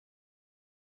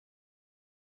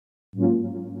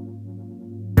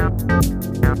Aloha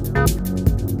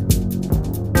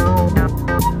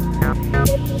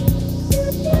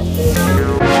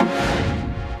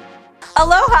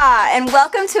and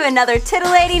welcome to another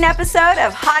titillating episode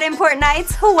of Hot Import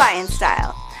Nights Hawaiian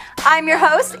Style. I'm your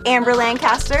host, Amber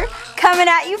Lancaster, coming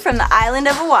at you from the island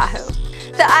of Oahu.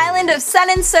 The island of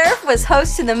sun and surf was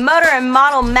host to the motor and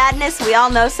model madness we all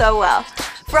know so well.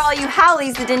 For all you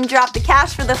haoles that didn't drop the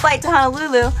cash for the flight to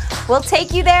Honolulu, we'll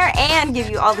take you there and give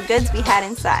you all the goods we had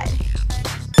inside.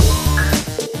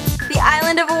 The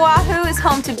island of Oahu is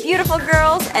home to beautiful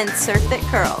girls and surf that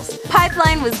curls.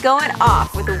 Pipeline was going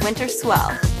off with a winter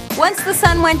swell. Once the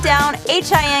sun went down,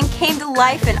 HIN came to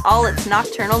life in all its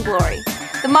nocturnal glory.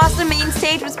 The Mazda main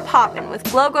stage was popping with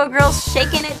Glo-Go girls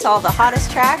shaking it to all the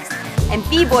hottest tracks and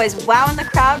b-boys wowing the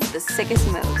crowd with the sickest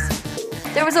moves.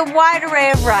 There was a wide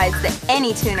array of rides that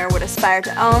any tuner would aspire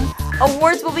to own.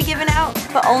 Awards will be given out,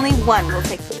 but only one will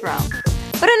take the throne.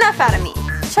 But enough out of me.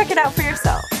 Check it out for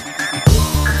yourself.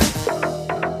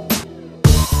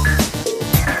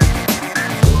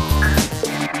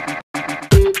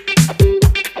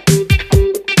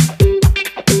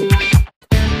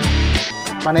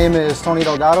 My name is Tony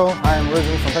Delgado. I am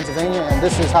originally from Pennsylvania, and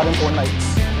this is Hot Import Nights.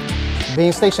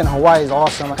 Being stationed in Hawaii is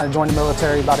awesome. I kind of joined the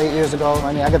military about 8 years ago.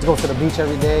 I mean, I get to go to the beach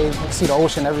every day, see the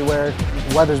ocean everywhere.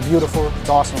 The weather's beautiful. It's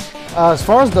awesome. As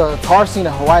far as the car scene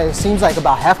in Hawaii, it seems like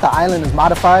about half the island is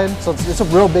modified, so it's a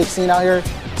real big scene out here,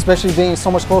 especially being so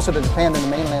much closer to Japan than the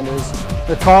mainland is.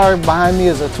 The car behind me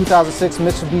is a 2006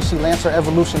 Mitsubishi Lancer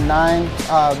Evolution 9.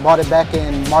 Bought it back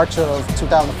in March of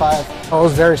 2005. It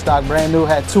was very stock, brand new,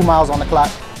 had 2 miles on the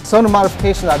clock. Some of the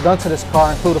modifications I've done to this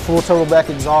car include a full turbo back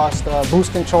exhaust,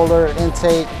 boost controller,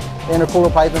 intake,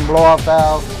 intercooler pipe and blow-off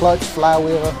valve, clutch,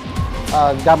 flywheel.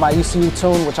 Got my ECU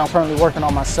tune, which I'm currently working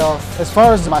on myself. As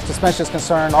far as my suspension is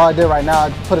concerned, all I did right now, I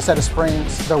put a set of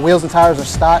springs. The wheels and tires are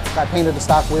stock. I painted the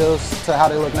stock wheels to how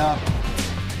they look now.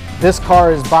 This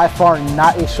car is by far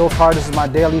not a show car. This is my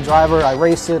daily driver. I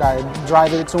race it, I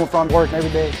drive it to and from work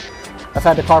every day. I've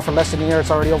had the car for less than a year.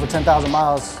 It's already over 10,000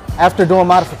 miles. After doing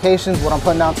modifications, what I'm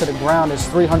putting down to the ground is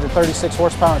 336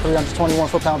 horsepower and 321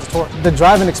 foot-pounds of torque. The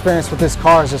driving experience with this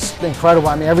car is just incredible.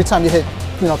 I mean, every time you hit,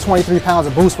 23 pounds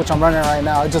of boost, which I'm running right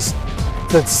now, it just,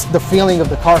 the feeling of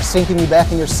the car sinking you back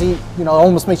in your seat, it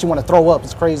almost makes you want to throw up.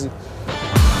 It's crazy.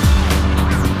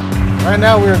 Right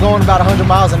now, we're going about 100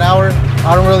 miles an hour.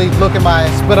 I don't really look at my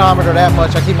speedometer that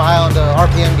much. I keep my eye on the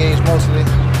RPM gauge mostly.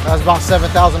 That's about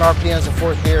 7,000 RPMs in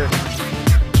fourth gear.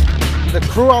 The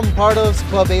crew I'm part of is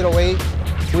Club 808.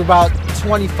 We're about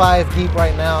 25 deep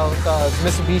right now.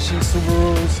 Mitsubishi,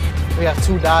 Subarus, we have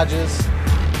 2 Dodges.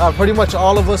 Pretty much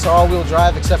all of us are all-wheel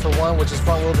drive except for one, which is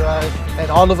front-wheel drive. And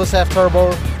all of us have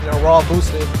turbo, we're all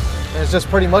boosted. And it's just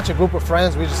pretty much a group of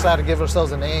friends. We decided to give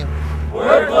ourselves a name.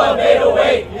 We're Club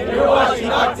 808, and you're watching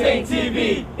Octane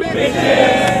TV.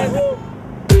 Bitches!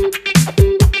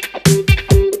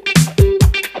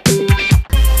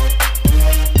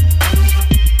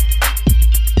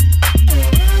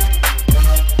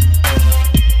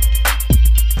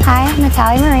 Hi, I'm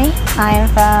Natalia Marie. I'm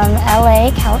from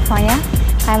LA, California.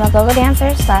 I'm a go-go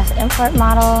dancer / import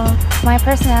model. My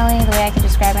personality, the way I can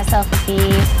describe myself would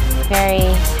be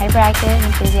very hyperactive,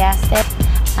 enthusiastic,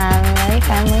 really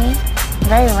friendly,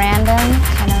 very random,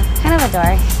 kind of a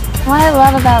dork. What I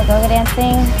love about go-go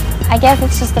dancing, I guess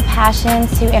it's just the passion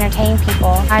to entertain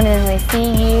people. I mean, they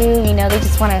see you, they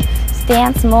just want to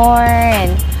dance more,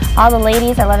 and all the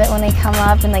ladies, I love it when they come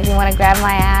up and they want to grab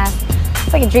my ass.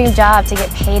 It's like a dream job to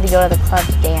get paid to go to the club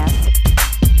to dance.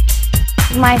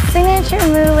 My signature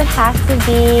move would have to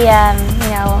be,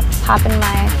 popping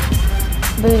my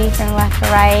booty from left to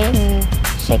right and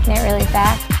shaking it really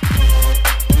fast.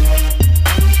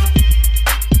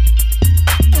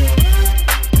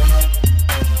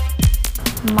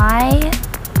 My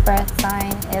birth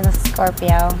sign is a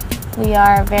Scorpio. We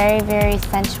are very, very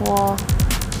sensual,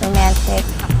 romantic,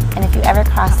 and if you ever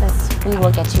cross us, we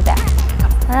will get you back.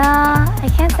 I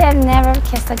can't say I've never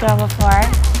kissed a girl before.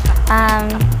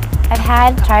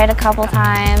 I've tried a couple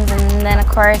times, and then of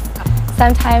course,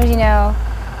 sometimes,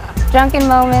 drunken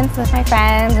moments with my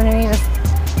friends, and we just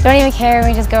don't even care,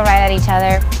 we just go right at each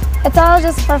other. It's all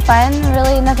just for fun,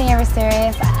 really, nothing ever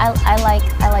serious. I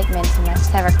like men too much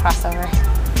to ever cross over.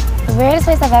 The weirdest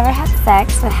place I've ever had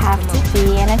sex would have to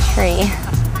be in a tree.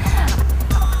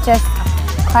 Just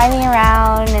climbing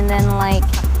around, and then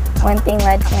one thing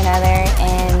led to another,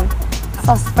 and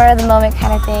so spur of the moment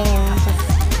kind of thing, and just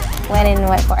went in and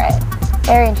went for it.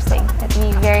 Very interesting. It'd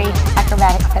be very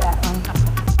acrobatic for that one.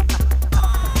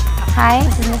 Hi,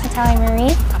 this is Miss Natalia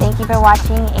Marie. Thank you for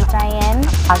watching HIN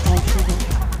Octane TV.